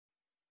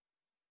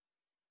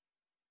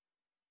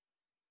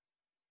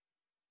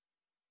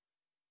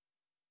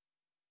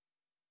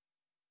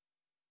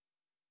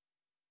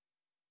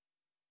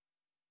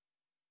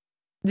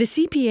The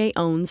CPA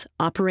owns,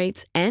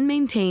 operates, and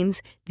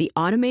maintains the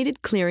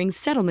automated clearing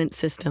settlement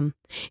system,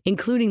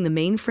 including the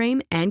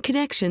mainframe and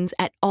connections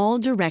at all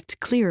direct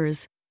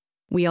clearers.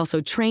 We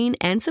also train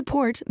and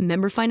support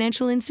member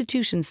financial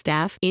institution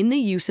staff in the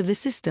use of the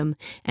system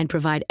and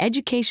provide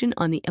education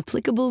on the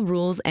applicable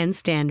rules and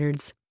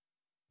standards.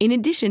 In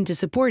addition to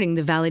supporting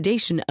the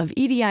validation of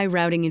EDI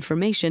routing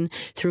information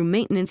through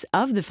maintenance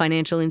of the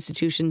financial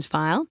institution's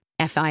file,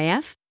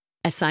 FIF,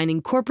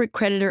 assigning corporate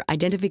creditor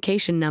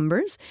identification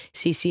numbers,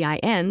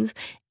 CCINs,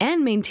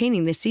 and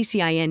maintaining the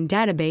CCIN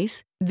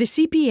database, the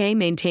CPA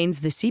maintains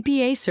the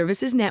CPA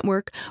Services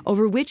Network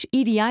over which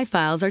EDI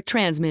files are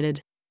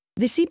transmitted.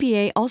 The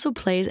CPA also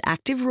plays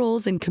active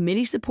roles in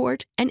committee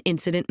support and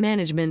incident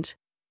management.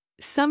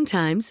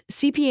 Sometimes,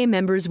 CPA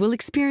members will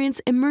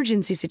experience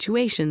emergency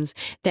situations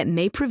that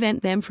may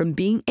prevent them from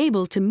being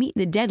able to meet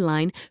the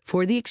deadline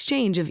for the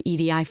exchange of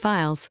EDI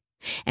files.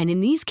 And in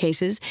these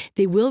cases,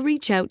 they will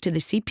reach out to the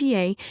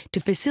CPA to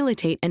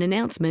facilitate an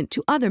announcement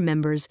to other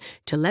members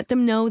to let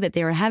them know that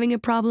they are having a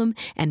problem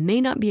and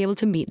may not be able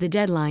to meet the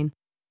deadline.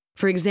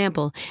 For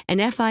example,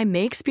 an FI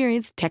may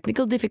experience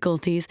technical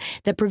difficulties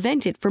that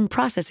prevent it from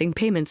processing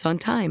payments on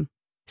time.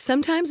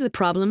 Sometimes the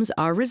problems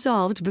are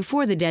resolved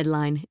before the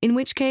deadline, in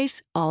which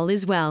case, all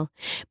is well.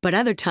 But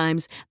other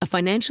times, a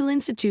financial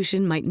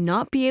institution might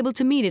not be able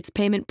to meet its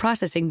payment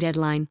processing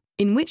deadline,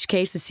 in which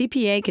case the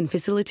CPA can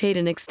facilitate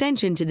an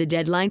extension to the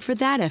deadline for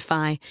that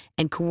FI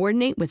and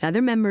coordinate with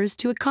other members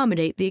to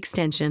accommodate the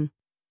extension.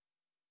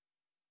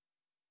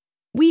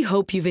 We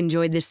hope you've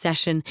enjoyed this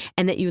session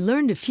and that you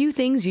learned a few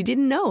things you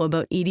didn't know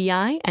about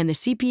EDI and the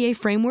CPA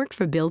framework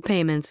for bill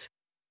payments.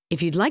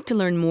 If you'd like to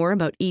learn more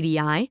about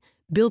EDI,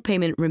 bill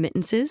payment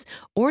remittances,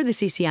 or the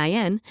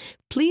CCIN,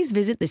 please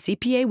visit the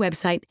CPA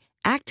website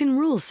Act and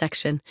Rules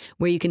section,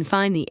 where you can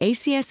find the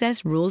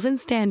ACSS rules and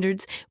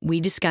standards we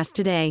discussed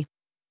today.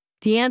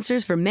 The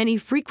answers for many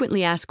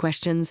frequently asked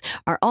questions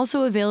are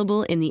also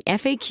available in the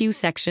FAQ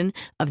section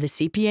of the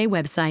CPA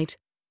website.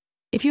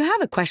 If you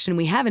have a question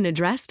we haven't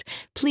addressed,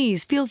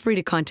 please feel free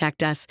to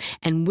contact us,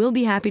 and we'll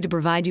be happy to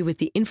provide you with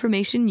the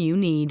information you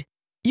need.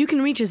 You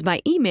can reach us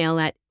by email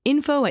at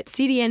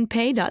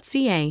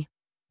info@cdnpay.ca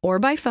or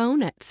by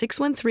phone at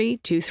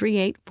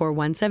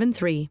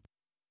 613-238-4173.